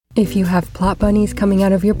If you have plot bunnies coming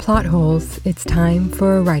out of your plot holes, it's time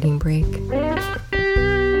for a writing break.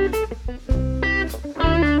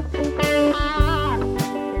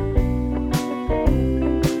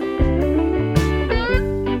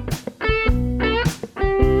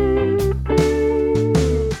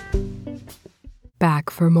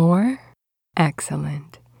 Back for more?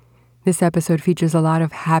 Excellent. This episode features a lot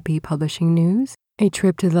of happy publishing news, a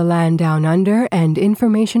trip to the land down under, and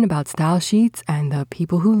information about style sheets and the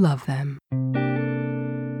people who love them.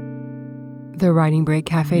 The Writing Break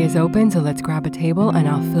Cafe is open, so let's grab a table and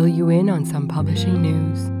I'll fill you in on some publishing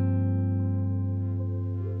news.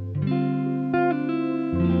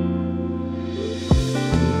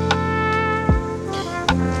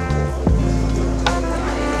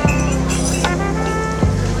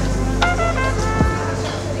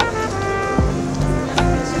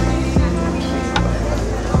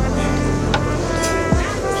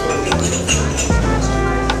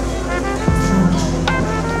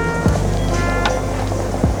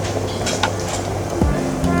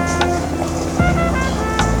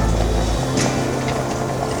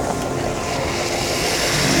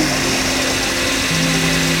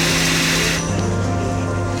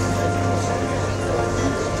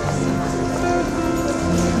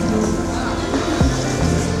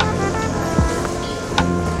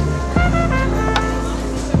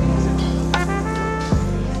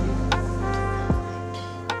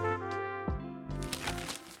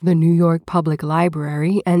 The New York Public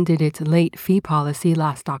Library ended its late fee policy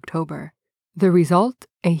last October. The result?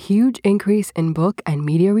 A huge increase in book and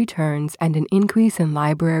media returns and an increase in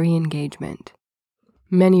library engagement.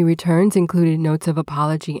 Many returns included notes of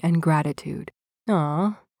apology and gratitude.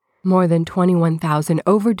 Aww. More than 21,000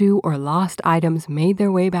 overdue or lost items made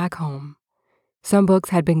their way back home. Some books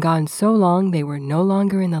had been gone so long they were no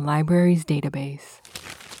longer in the library's database.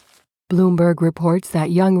 Bloomberg reports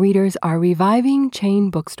that young readers are reviving chain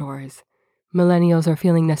bookstores. Millennials are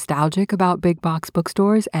feeling nostalgic about big box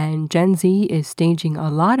bookstores, and Gen Z is staging a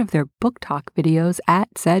lot of their book talk videos at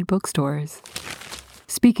said bookstores.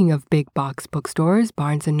 Speaking of big box bookstores,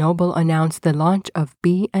 Barnes & Noble announced the launch of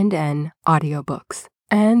B&N audiobooks,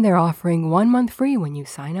 and they're offering 1 month free when you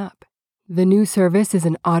sign up. The new service is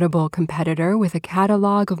an Audible competitor with a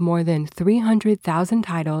catalog of more than 300,000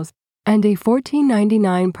 titles and a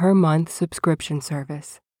 $14.99 per month subscription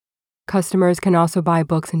service. Customers can also buy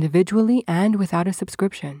books individually and without a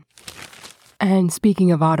subscription. And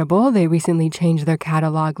speaking of Audible, they recently changed their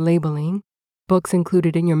catalog labeling. Books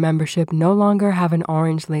included in your membership no longer have an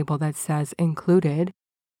orange label that says included.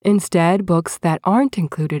 Instead, books that aren't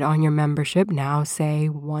included on your membership now say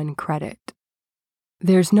 1 credit.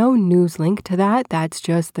 There's no news link to that, that's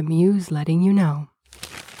just the Muse letting you know.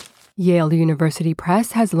 Yale University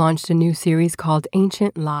Press has launched a new series called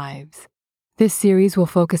Ancient Lives. This series will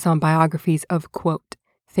focus on biographies of, quote,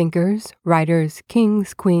 thinkers, writers,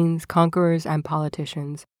 kings, queens, conquerors, and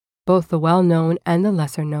politicians, both the well-known and the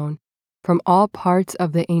lesser-known, from all parts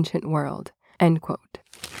of the ancient world, end quote.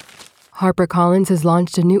 HarperCollins has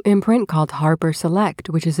launched a new imprint called Harper Select,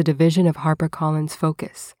 which is a division of HarperCollins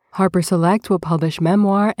Focus. Harper Select will publish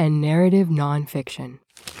memoir and narrative nonfiction.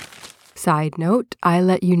 Side note, I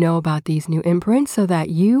let you know about these new imprints so that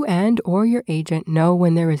you and or your agent know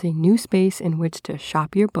when there is a new space in which to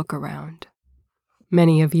shop your book around.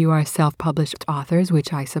 Many of you are self-published authors,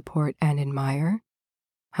 which I support and admire.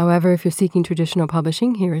 However, if you're seeking traditional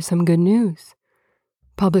publishing, here is some good news.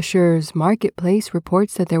 Publishers Marketplace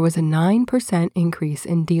reports that there was a 9% increase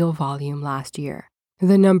in deal volume last year.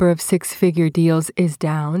 The number of 6-figure deals is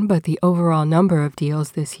down, but the overall number of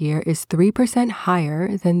deals this year is 3%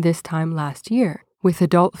 higher than this time last year, with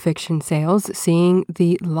adult fiction sales seeing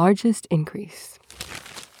the largest increase.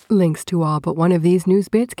 Links to all but one of these news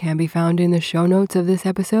bits can be found in the show notes of this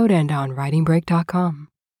episode and on writingbreak.com.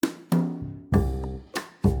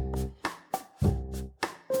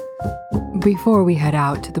 Before we head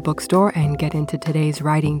out to the bookstore and get into today's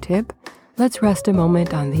writing tip, let's rest a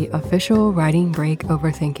moment on the official Writing Break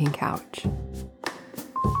Overthinking couch.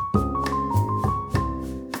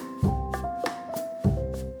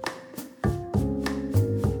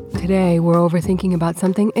 Today, we're overthinking about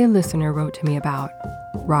something a listener wrote to me about.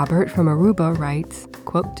 Robert from Aruba writes,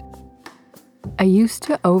 quote, I used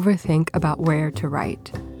to overthink about where to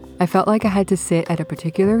write. I felt like I had to sit at a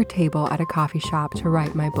particular table at a coffee shop to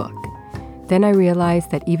write my book. Then I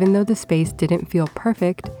realized that even though the space didn't feel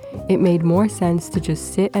perfect, it made more sense to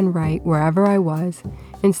just sit and write wherever I was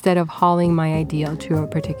instead of hauling my ideal to a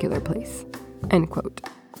particular place. End quote.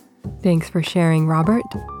 Thanks for sharing, Robert.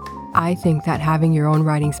 I think that having your own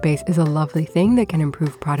writing space is a lovely thing that can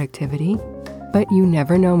improve productivity. But you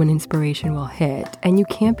never know when inspiration will hit, and you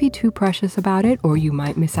can't be too precious about it or you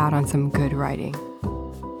might miss out on some good writing.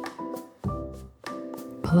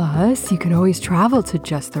 Plus, you can always travel to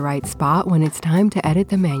just the right spot when it's time to edit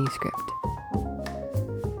the manuscript.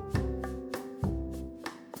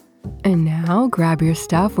 And now, grab your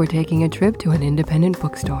stuff, we're taking a trip to an independent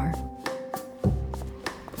bookstore.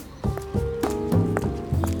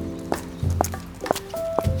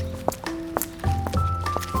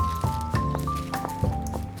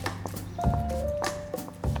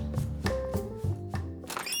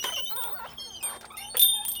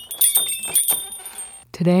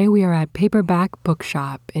 Today we are at Paperback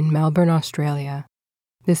Bookshop in Melbourne, Australia.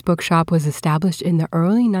 This bookshop was established in the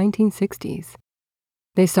early 1960s.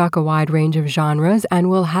 They stock a wide range of genres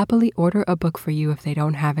and will happily order a book for you if they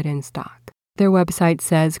don't have it in stock. Their website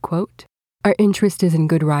says, quote, "Our interest is in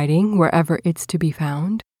good writing wherever it's to be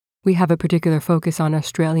found. We have a particular focus on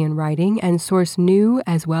Australian writing and source new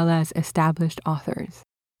as well as established authors."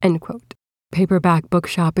 End quote. Paperback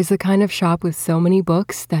Bookshop is the kind of shop with so many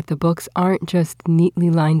books that the books aren't just neatly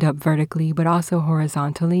lined up vertically, but also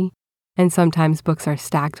horizontally, and sometimes books are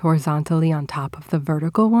stacked horizontally on top of the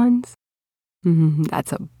vertical ones.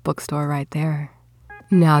 That's a bookstore right there.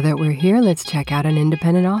 Now that we're here, let's check out an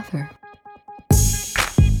independent author.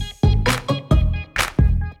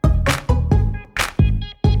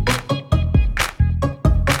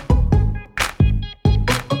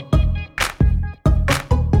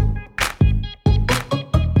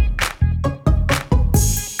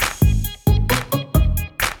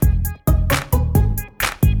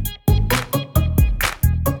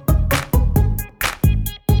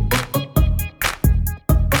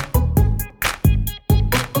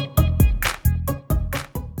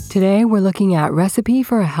 Today, we're looking at Recipe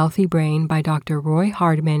for a Healthy Brain by Dr. Roy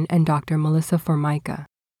Hardman and Dr. Melissa Formica.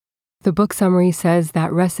 The book summary says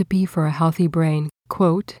that Recipe for a Healthy Brain,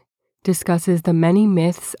 quote, discusses the many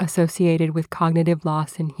myths associated with cognitive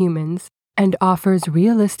loss in humans and offers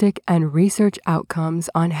realistic and research outcomes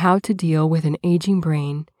on how to deal with an aging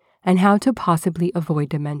brain and how to possibly avoid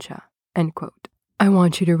dementia, end quote. I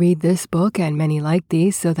want you to read this book and many like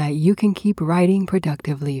these so that you can keep writing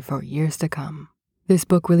productively for years to come. This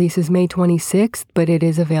book releases May 26th, but it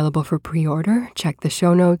is available for pre-order. Check the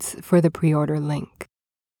show notes for the pre-order link.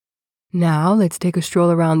 Now, let's take a stroll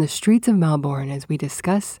around the streets of Melbourne as we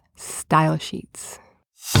discuss style sheets.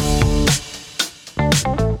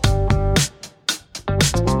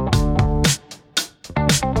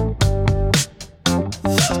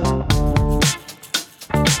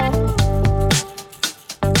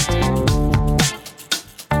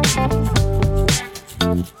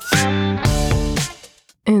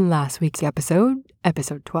 In last week's episode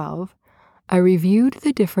 12, I reviewed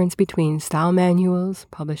the difference between style manuals,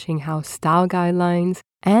 publishing house style guidelines,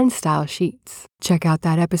 and style sheets. Check out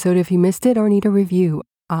that episode if you missed it or need a review.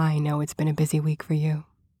 I know it's been a busy week for you.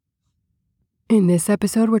 In this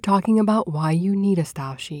episode, we're talking about why you need a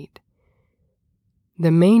style sheet.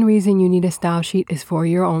 The main reason you need a style sheet is for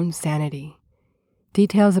your own sanity.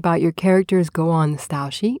 Details about your characters go on the style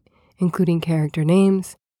sheet, including character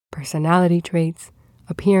names, personality traits,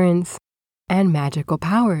 appearance, and magical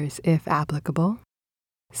powers, if applicable.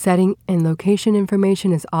 Setting and location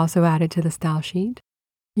information is also added to the style sheet.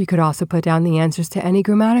 You could also put down the answers to any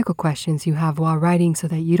grammatical questions you have while writing so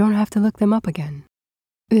that you don't have to look them up again.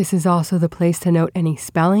 This is also the place to note any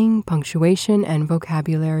spelling, punctuation, and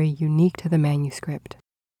vocabulary unique to the manuscript.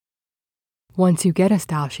 Once you get a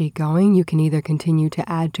style sheet going, you can either continue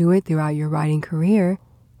to add to it throughout your writing career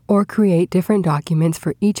or create different documents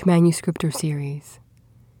for each manuscript or series.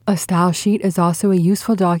 A style sheet is also a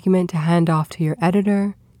useful document to hand off to your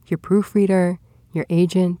editor, your proofreader, your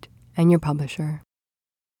agent, and your publisher.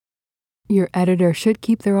 Your editor should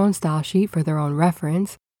keep their own style sheet for their own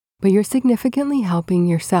reference, but you're significantly helping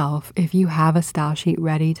yourself if you have a style sheet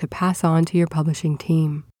ready to pass on to your publishing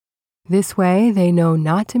team. This way, they know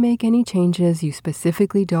not to make any changes you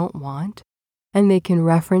specifically don't want, and they can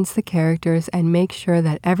reference the characters and make sure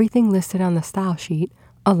that everything listed on the style sheet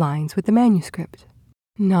aligns with the manuscript.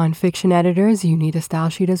 Nonfiction editors, you need a style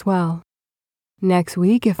sheet as well. Next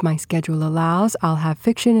week, if my schedule allows, I'll have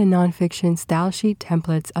fiction and nonfiction style sheet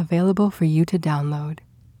templates available for you to download.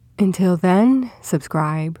 Until then,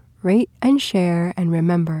 subscribe, rate, and share, and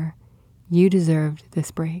remember, you deserved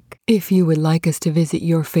this break. If you would like us to visit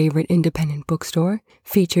your favorite independent bookstore,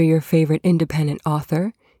 feature your favorite independent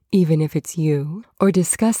author, even if it's you, or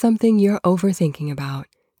discuss something you're overthinking about,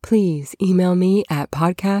 please email me at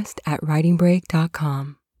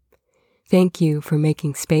podcast@writingbreak.com. Thank you for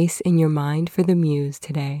making space in your mind for the muse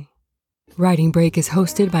today. Writing Break is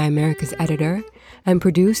hosted by America's Editor and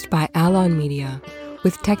produced by Alon Media,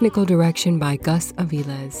 with technical direction by Gus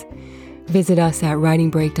Aviles. Visit us at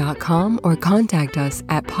writingbreak.com or contact us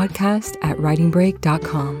at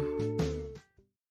podcast@writingbreak.com.